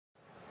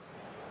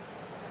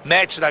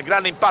Match dal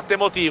grande impatto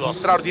emotivo,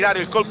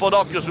 straordinario il colpo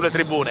d'occhio sulle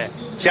tribune.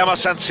 Siamo a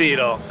San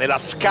Siro, nella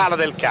scala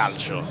del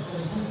calcio.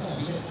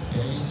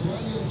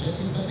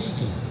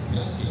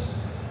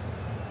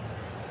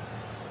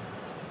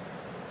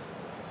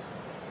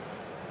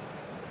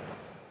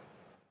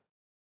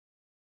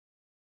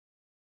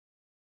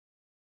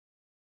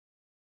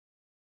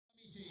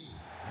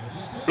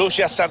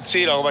 Luci a San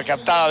Siro, come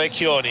cantava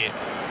Vecchioni.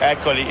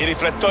 Eccoli, i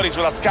riflettori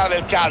sulla scala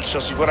del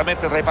calcio,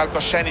 sicuramente tra i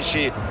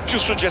palcoscenici più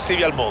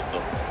suggestivi al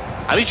mondo.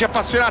 Amici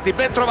appassionati,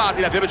 ben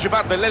trovati da Piero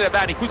Gipardo e Lele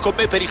Dani qui con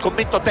me per il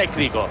commento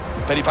tecnico.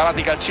 Per i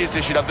palati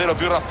calcistici davvero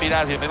più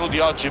raffinati, il menù di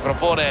oggi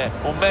propone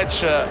un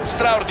match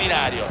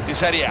straordinario di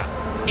Serie A.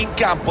 In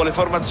campo le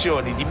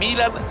formazioni di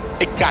Milan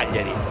e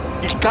Cagliari.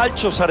 Il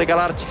calcio sa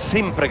regalarci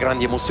sempre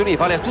grandi emozioni e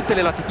vale a tutte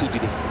le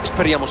latitudini.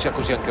 Speriamo sia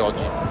così anche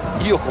oggi.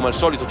 Io, come al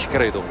solito, ci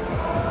credo.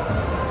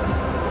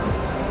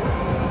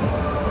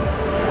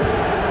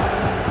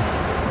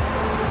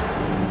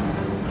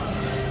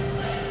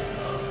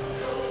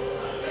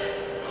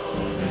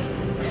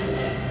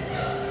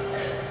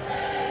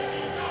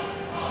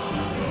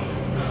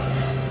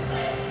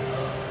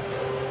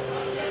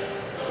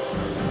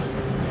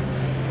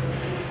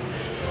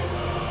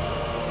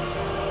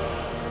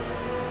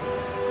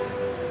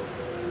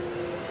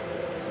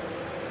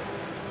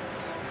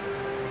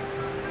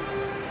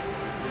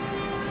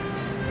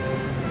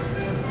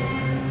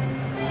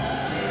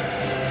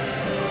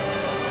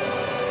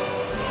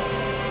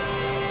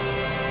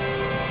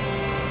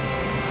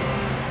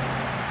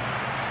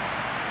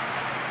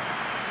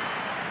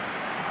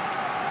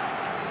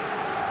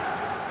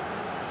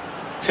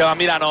 Siamo a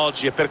Milano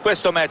oggi e per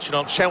questo match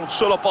non c'è un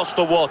solo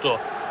posto vuoto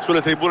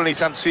sulle tribune di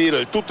San Siro,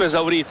 il tutto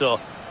esaurito,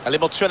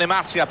 l'emozione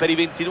massima per i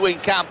 22 in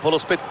campo, lo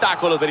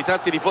spettacolo per i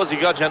tanti tifosi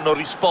che oggi hanno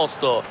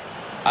risposto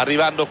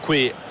arrivando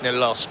qui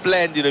nello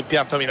splendido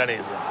impianto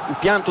milanese.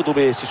 Impianto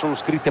dove si sono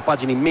scritte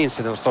pagine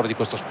immense nella storia di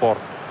questo sport,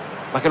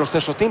 ma che allo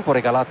stesso tempo ha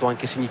regalato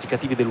anche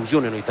significative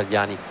delusioni a noi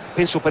italiani.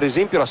 Penso per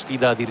esempio alla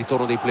sfida di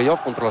ritorno dei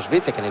playoff contro la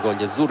Svezia che negò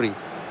agli azzurri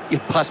il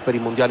pass per i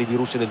mondiali di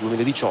Russia del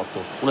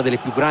 2018, una delle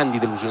più grandi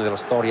delusioni della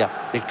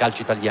storia del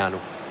calcio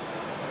italiano.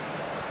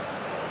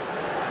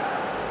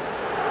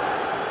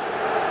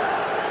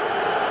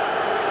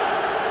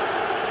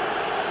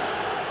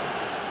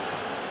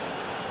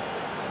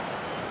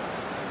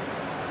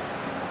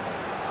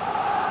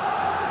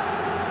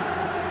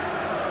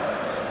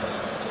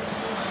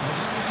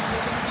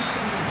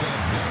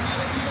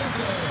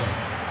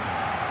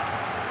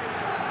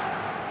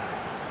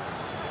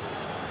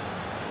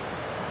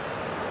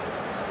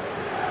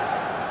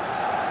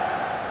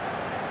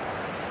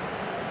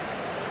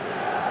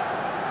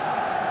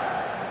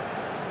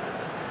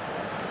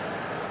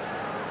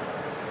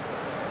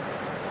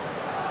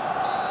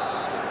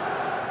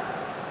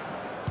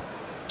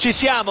 Ci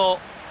siamo,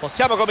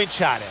 possiamo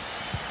cominciare.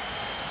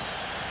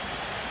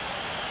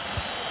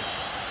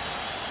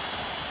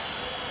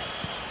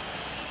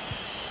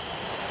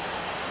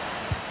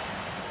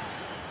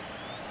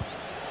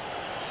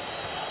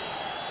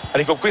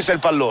 Riconquista il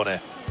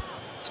pallone,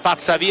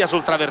 spazza via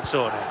sul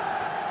traversone,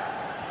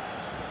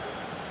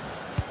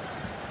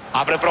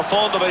 apre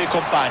profondo per il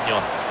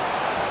compagno,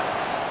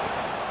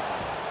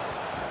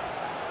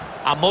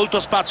 ha molto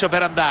spazio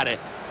per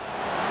andare.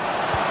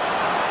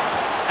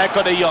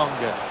 Ecco De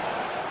Jong.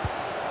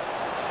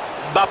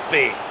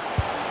 Mbappé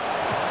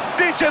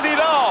dice di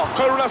no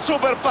con una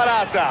super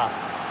parata.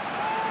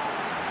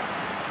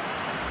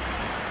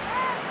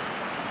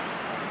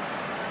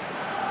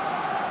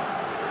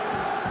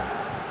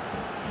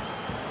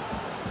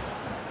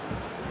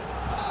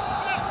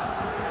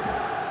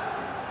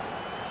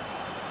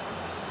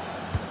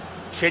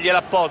 Sceglie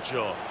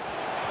l'appoggio.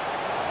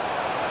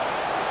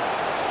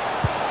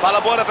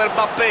 Palla buona per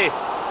Mbappé,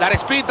 la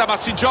respinta ma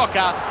si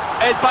gioca.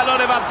 E il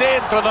pallone va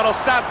dentro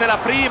nonostante la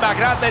prima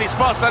grande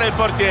risposta del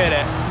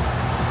portiere.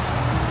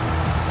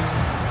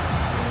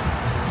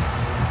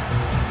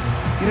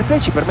 Il replay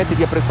ci permette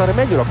di apprezzare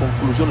meglio la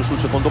conclusione sul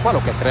secondo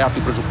palo che ha creato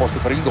i presupposti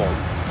per il gol,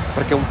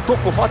 perché è un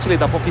tocco facile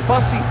da pochi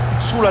passi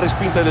sulla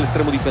respinta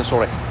dell'estremo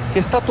difensore, che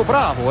è stato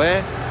bravo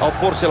a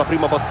opporsi alla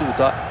prima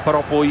battuta, però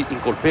poi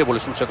incolpevole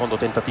sul secondo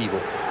tentativo.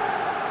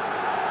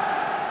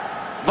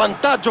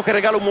 Vantaggio che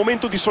regala un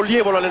momento di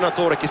sollievo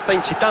all'allenatore, che sta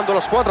incitando la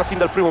squadra fin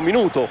dal primo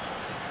minuto.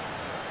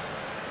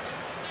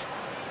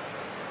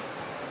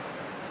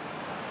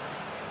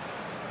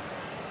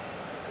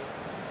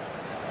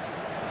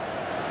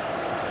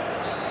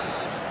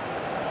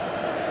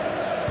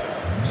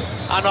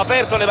 Hanno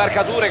aperto le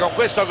marcature con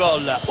questo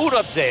gol,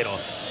 1-0.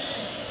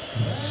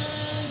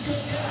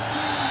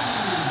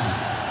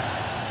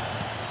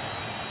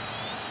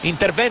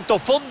 Intervento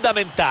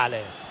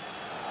fondamentale.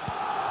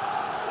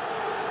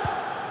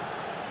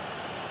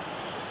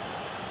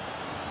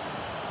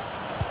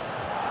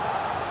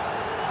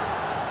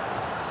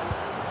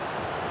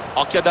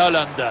 Occhio ad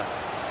Haaland.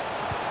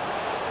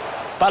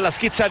 Palla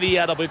schizza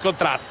via dopo il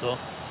contrasto.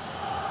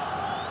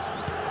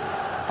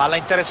 Palla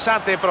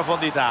interessante in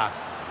profondità.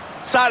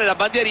 Sale la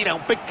bandierina, è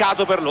un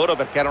peccato per loro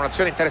perché era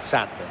un'azione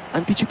interessante. Ha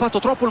anticipato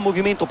troppo il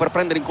movimento per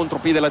prendere in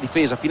contropiede la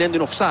difesa, finendo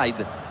in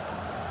offside.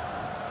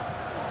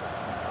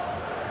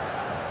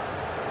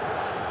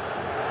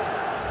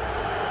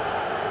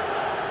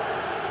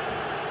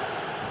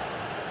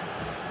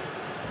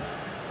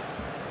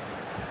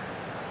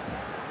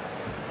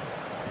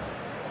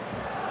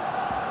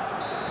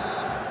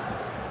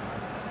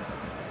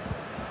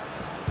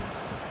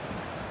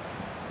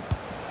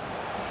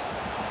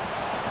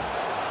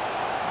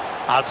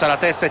 Alza la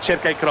testa e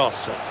cerca il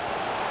cross.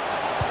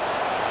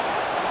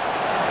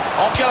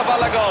 Occhio alla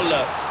palla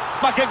gol.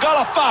 Ma che gol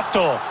ha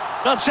fatto?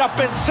 Non ci ha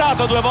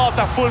pensato due volte,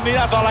 ha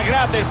fulminato alla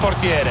grande il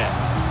portiere.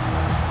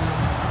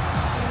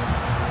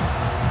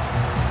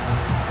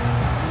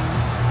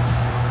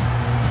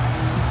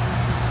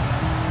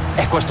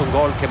 E questo è un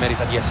gol che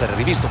merita di essere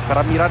rivisto, per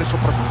ammirare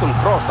soprattutto il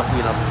cross da cui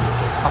è nato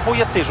tutto. Ha poi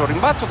atteso il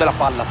rimbalzo della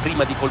palla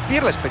prima di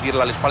colpirla e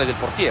spedirla alle spalle del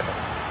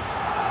portiere.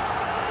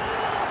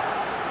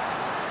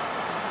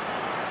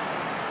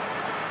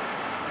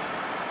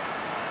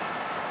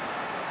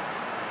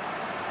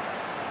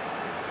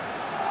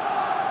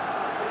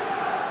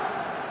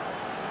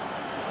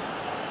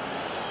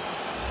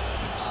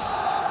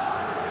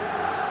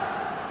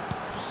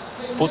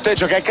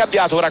 Punteggio che è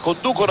cambiato, ora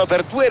conducono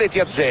per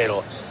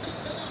 2-0.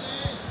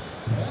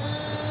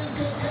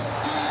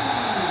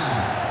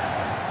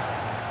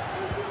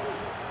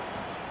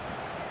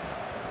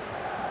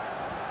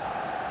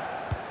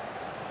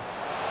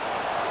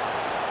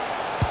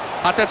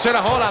 Attenzione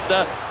a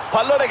Haaland,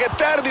 pallone che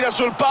termina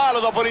sul palo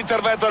dopo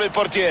l'intervento del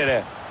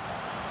portiere.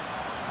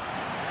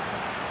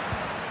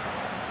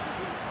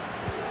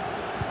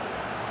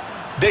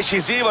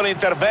 Decisivo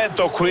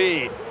l'intervento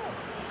qui.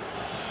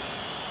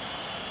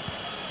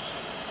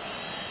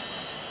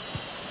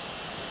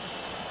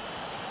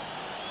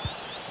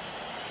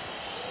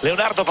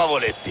 Leonardo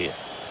Pavoletti.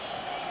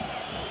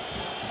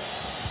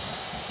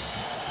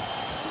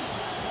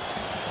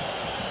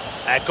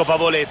 Ecco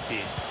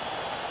Pavoletti.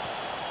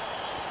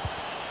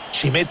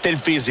 Ci mette il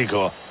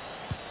fisico.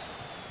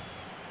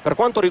 Per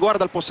quanto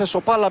riguarda il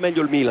possesso palla,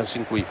 meglio il Milan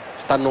sin qui.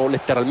 Stanno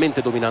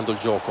letteralmente dominando il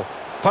gioco.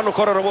 Fanno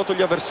correre a vuoto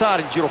gli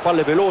avversari, il giro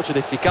palle veloce ed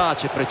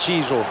efficace,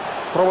 preciso.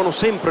 Trovano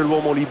sempre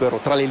l'uomo libero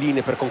tra le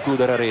linee per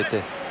concludere a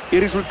rete. Il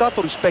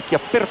risultato rispecchia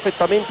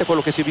perfettamente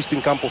quello che si è visto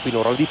in campo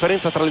finora. La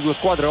differenza tra le due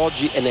squadre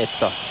oggi è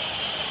netta.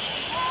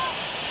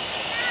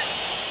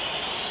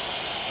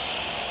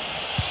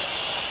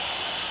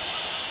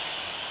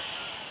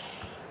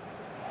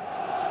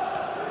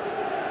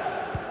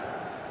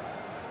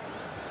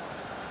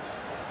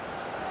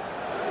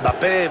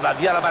 Mbappé va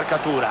via la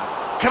marcatura.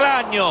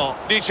 Cragno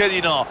dice di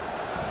no.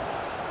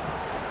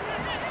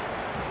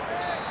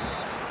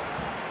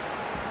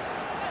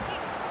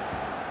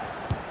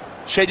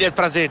 Sceglie il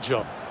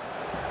fraseggio.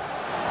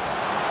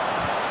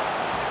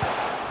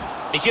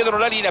 Mi chiedono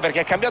la linea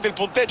perché ha cambiato il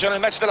punteggio nel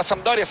match della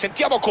Sampdoria.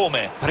 Sentiamo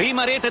come.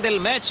 Prima rete del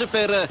match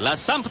per la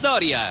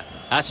Sampdoria.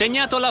 Ha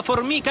segnato la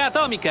formica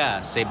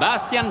atomica,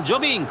 Sebastian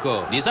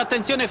Giovinco.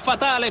 Disattenzione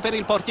fatale per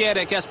il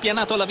portiere che ha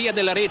spianato la via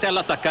della rete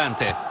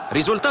all'attaccante.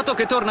 Risultato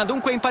che torna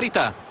dunque in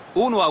parità.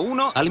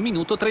 1-1 al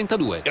minuto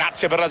 32.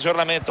 Grazie per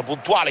l'aggiornamento,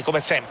 puntuale come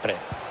sempre.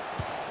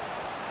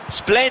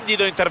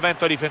 Splendido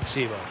intervento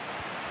difensivo.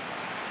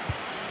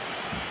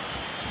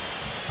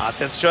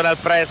 Attenzione al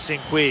pressing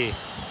qui.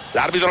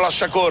 L'arbitro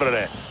lascia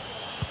correre.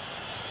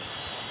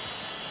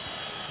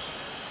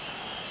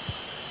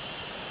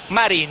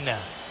 Marin.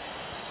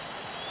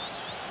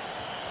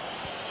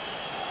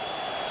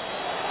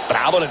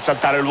 Bravo nel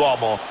saltare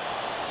l'uomo.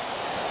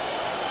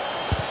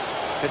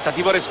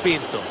 Tentativo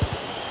respinto.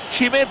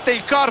 Ci mette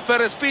il corpo e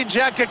respinge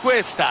anche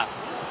questa.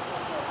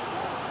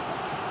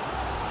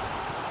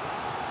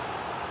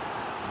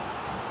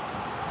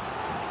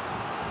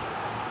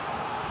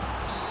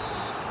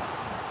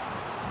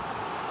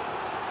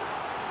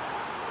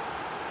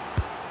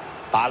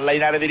 Palla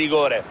in area di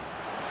rigore.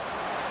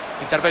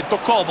 Intervento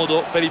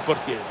comodo per il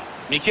portiere.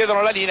 Mi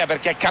chiedono la linea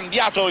perché è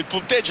cambiato il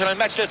punteggio nel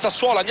match del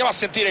Sassuolo. Andiamo a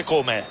sentire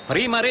come.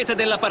 Prima rete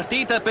della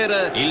partita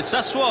per il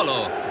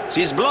Sassuolo.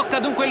 Si sblocca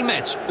dunque il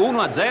match.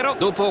 1-0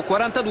 dopo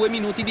 42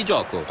 minuti di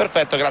gioco.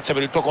 Perfetto, grazie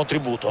per il tuo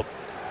contributo.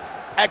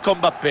 Ecco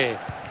Mbappé.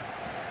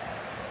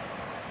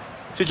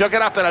 Si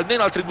giocherà per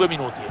almeno altri 2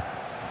 minuti.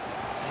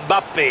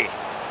 Mbappé.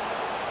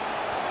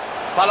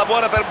 Palla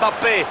buona per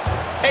Mbappé.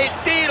 E il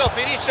tiro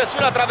finisce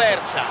sulla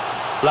traversa.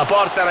 La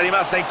porta era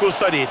rimasta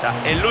incustodita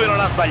e lui non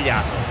ha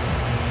sbagliato.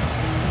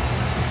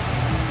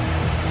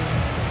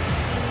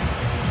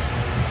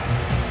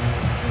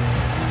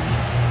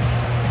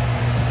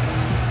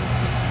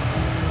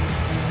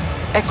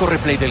 Ecco il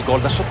replay del gol,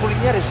 da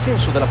sottolineare il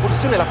senso della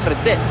posizione e la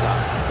freddezza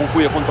con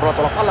cui ha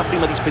controllato la palla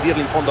prima di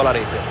spedirla in fondo alla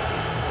rete.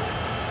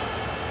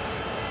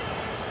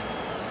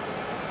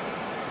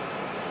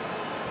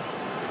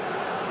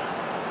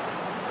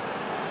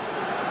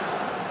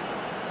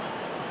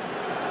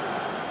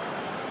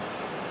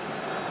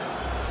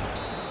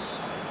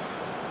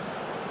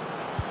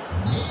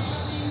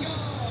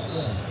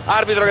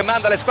 Arbitro che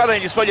manda le squadre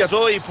negli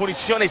spogliatoi,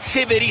 punizione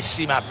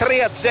severissima,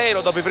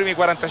 3-0 dopo i primi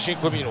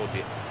 45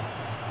 minuti.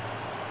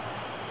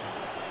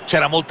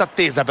 C'era molta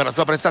attesa per la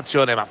sua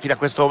prestazione, ma fino a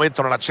questo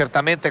momento non ha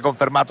certamente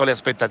confermato le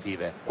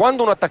aspettative.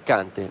 Quando un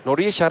attaccante non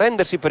riesce a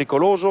rendersi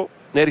pericoloso,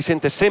 ne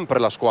risente sempre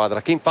la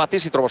squadra, che infatti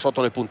si trova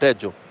sotto nel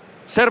punteggio.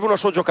 Serve una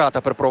sua giocata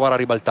per provare a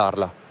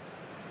ribaltarla.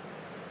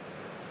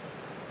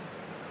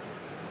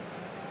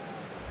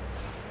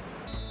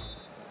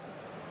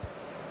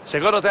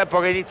 Secondo tempo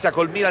che inizia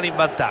col Milan in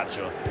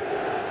vantaggio.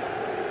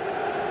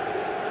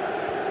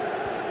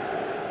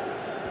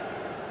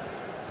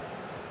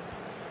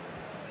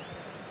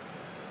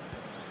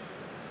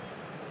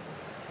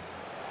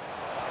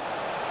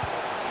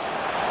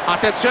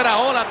 Attenzione a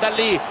Haaland da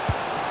lì.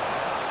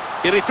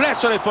 Il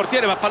riflesso del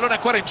portiere, ma pallone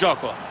ancora in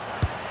gioco.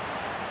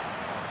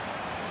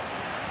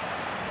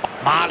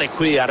 Male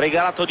qui, ha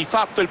regalato di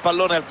fatto il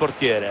pallone al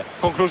portiere.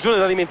 Conclusione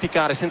da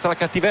dimenticare, senza la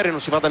cattiveria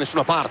non si va da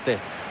nessuna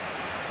parte.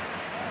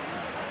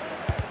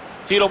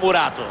 Tiro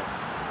murato.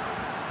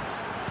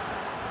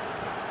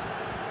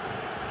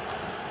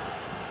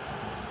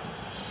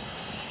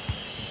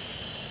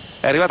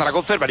 È arrivata la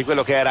conferma di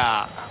quello che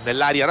era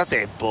nell'aria da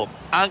tempo.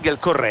 Angel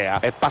Correa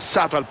è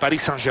passato al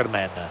Paris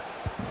Saint-Germain.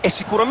 È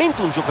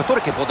sicuramente un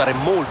giocatore che può dare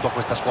molto a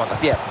questa squadra,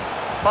 Pier.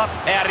 Ma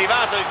è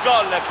arrivato il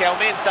gol che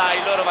aumenta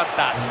il loro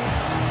vantaggio.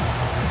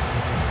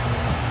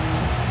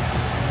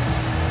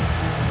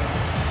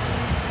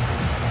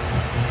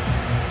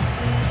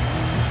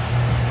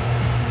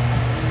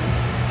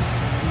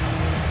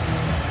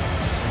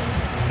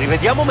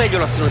 Rivediamo meglio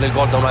l'azione del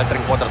gol da un'altra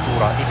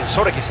inquadratura.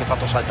 Difensore che si è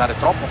fatto saltare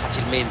troppo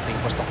facilmente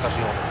in questa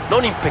occasione.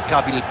 Non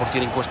impeccabile il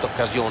portiere in questa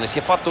occasione, si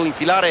è fatto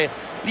infilare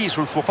lì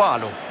sul suo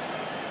palo.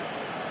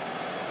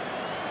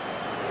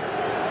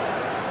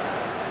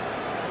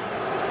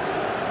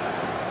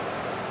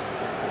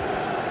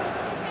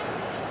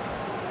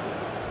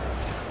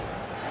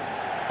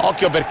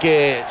 Occhio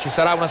perché ci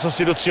sarà una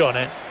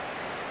sostituzione.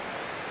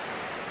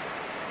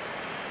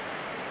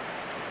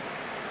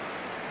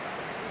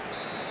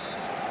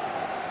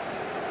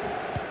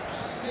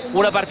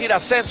 Una partita a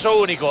senso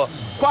unico,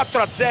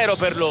 4-0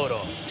 per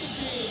loro.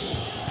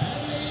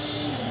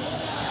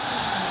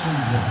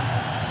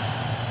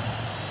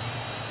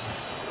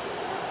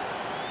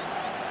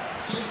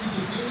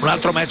 Un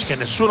altro match che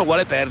nessuno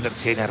vuole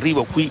perdersi è in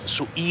arrivo qui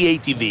su EA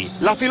TV.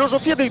 La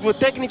filosofia dei due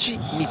tecnici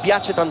mi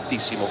piace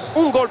tantissimo.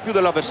 Un gol più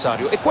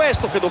dell'avversario. È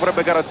questo che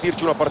dovrebbe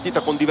garantirci una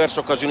partita con diverse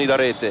occasioni da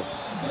rete.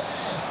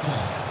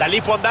 Da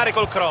lì può andare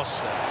col cross.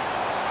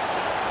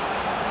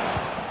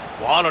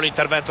 Buono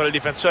l'intervento del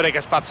difensore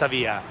che spazza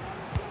via.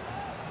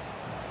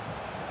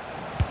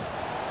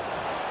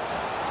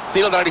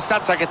 Tiro dalla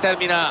distanza che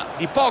termina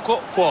di poco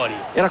fuori.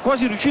 Era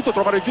quasi riuscito a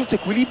trovare il giusto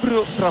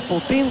equilibrio tra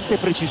potenza e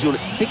precisione.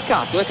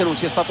 Peccato che non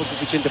sia stato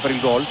sufficiente per il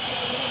gol.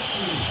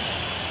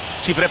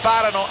 Si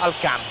preparano al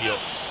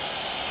cambio.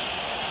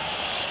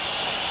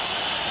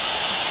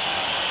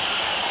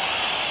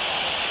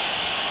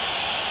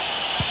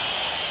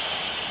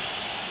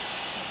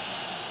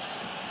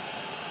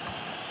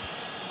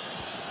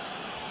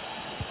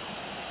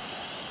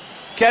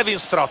 Kevin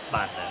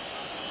Strootman.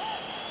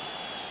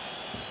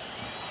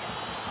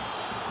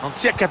 Non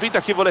si è capito a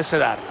chi volesse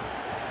darla.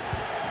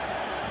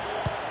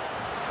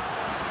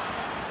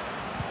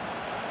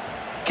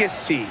 Che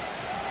sì.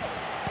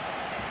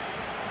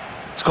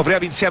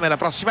 Scopriamo insieme la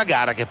prossima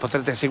gara che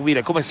potrete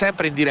seguire come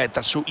sempre in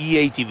diretta su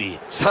EA TV.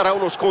 Sarà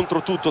uno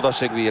scontro tutto da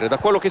seguire. Da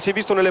quello che si è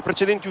visto nelle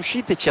precedenti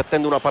uscite ci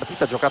attende una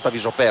partita giocata a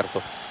viso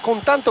aperto,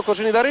 con tante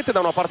occasioni da rete da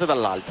una parte e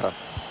dall'altra.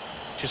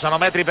 Ci sono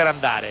metri per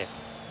andare.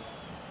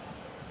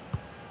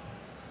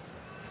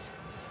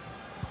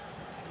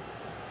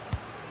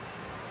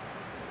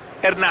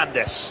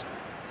 Hernandez.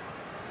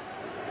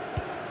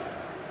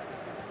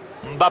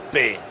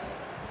 Mbappé.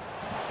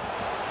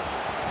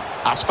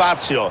 Ha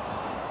spazio.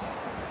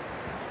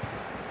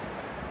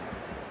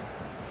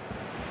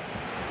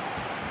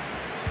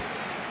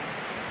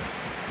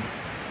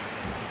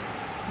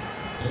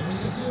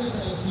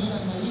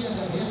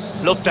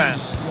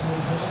 Lottin.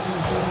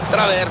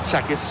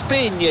 Traversa che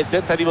spegne il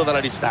tentativo dalla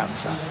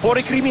distanza. Può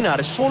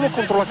recriminare solo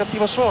contro la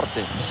cattiva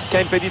sorte che ha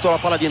impedito alla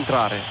palla di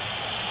entrare.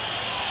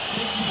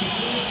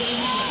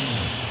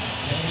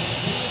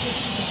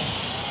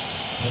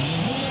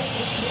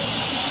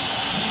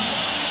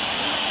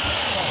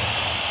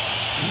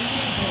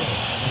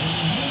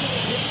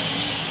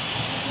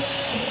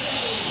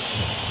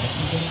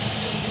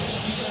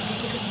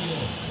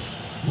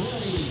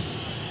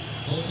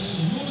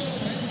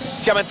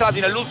 Siamo entrati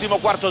nell'ultimo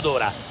quarto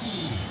d'ora.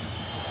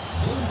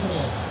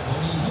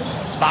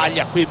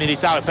 Sbaglia qui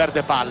Militao e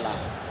perde palla.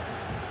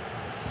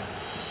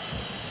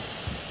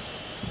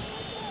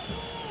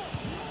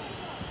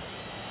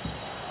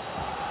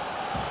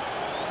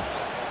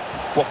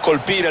 Può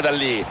colpire da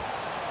lì.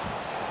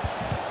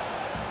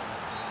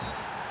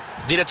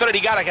 Direttore di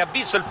gara che ha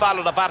visto il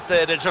fallo da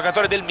parte del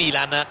giocatore del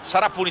Milan.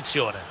 Sarà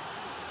punizione.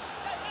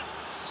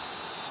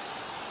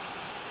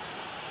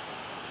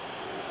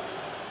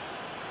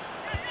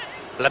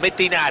 La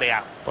mette in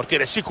area,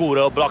 portiere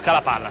sicuro, blocca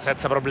la palla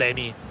senza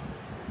problemi.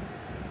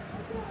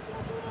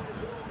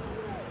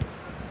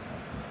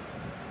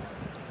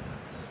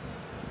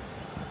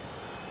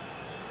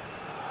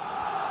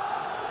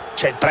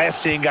 C'è il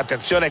pressing,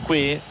 attenzione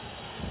qui.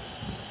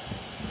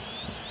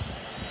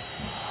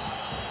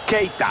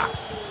 Keita.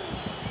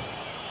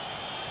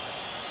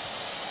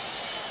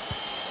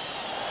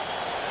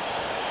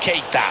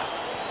 Keita.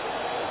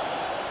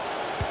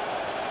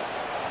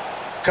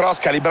 Cross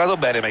calibrato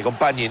bene, ma i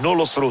compagni non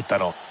lo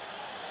sfruttano.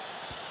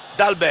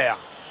 Dalbert.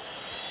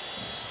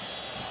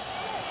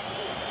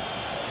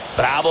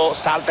 Bravo,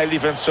 salta il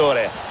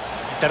difensore.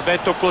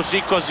 Intervento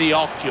così,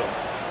 occhio.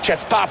 C'è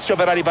spazio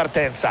per la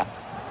ripartenza.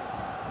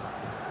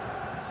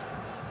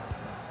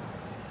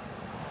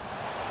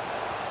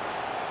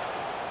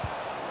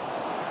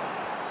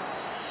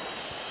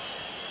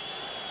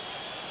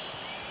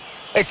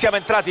 E siamo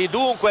entrati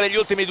dunque negli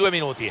ultimi 2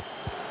 minuti.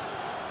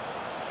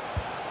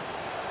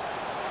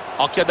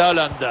 Occhio ad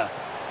Haaland.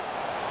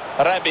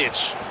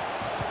 Rebic.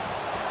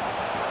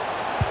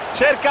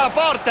 Cerca la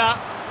porta.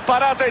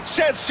 Parata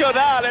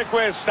eccezionale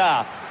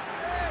questa.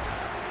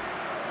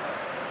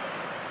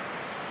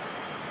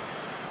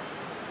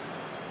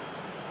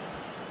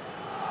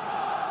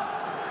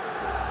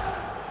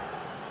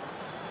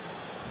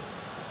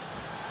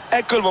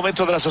 Ecco il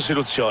momento della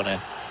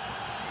sostituzione.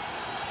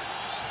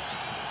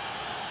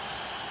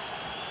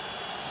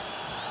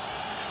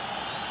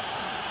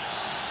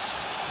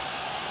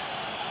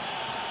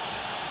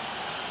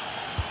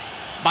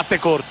 Batte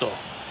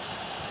corto.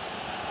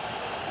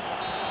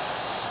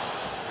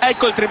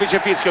 Ecco il triplice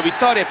fischio,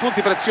 vittoria e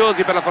punti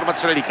preziosi per la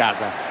formazione di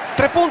casa.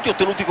 3 punti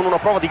ottenuti con una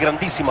prova di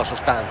grandissima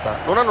sostanza.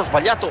 Non hanno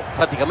sbagliato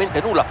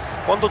praticamente nulla.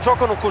 Quando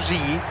giocano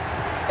così,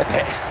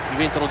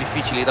 diventano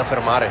difficili da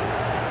fermare.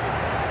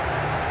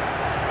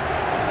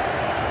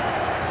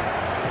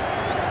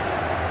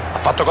 Ha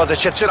fatto cose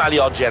eccezionali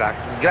oggi, era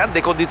in grande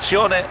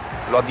condizione,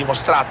 lo ha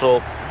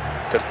dimostrato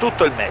per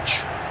tutto il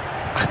match.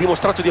 Ha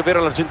dimostrato di avere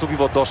l'argento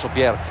vivo addosso,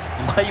 Pier.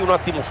 Mai un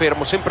attimo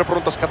fermo, sempre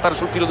pronto a scattare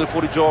sul filo del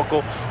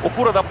fuorigioco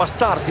oppure ad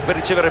abbassarsi per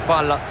ricevere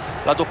palla.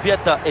 La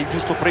doppietta è il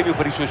giusto premio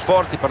per i suoi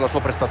sforzi, per la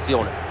sua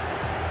prestazione.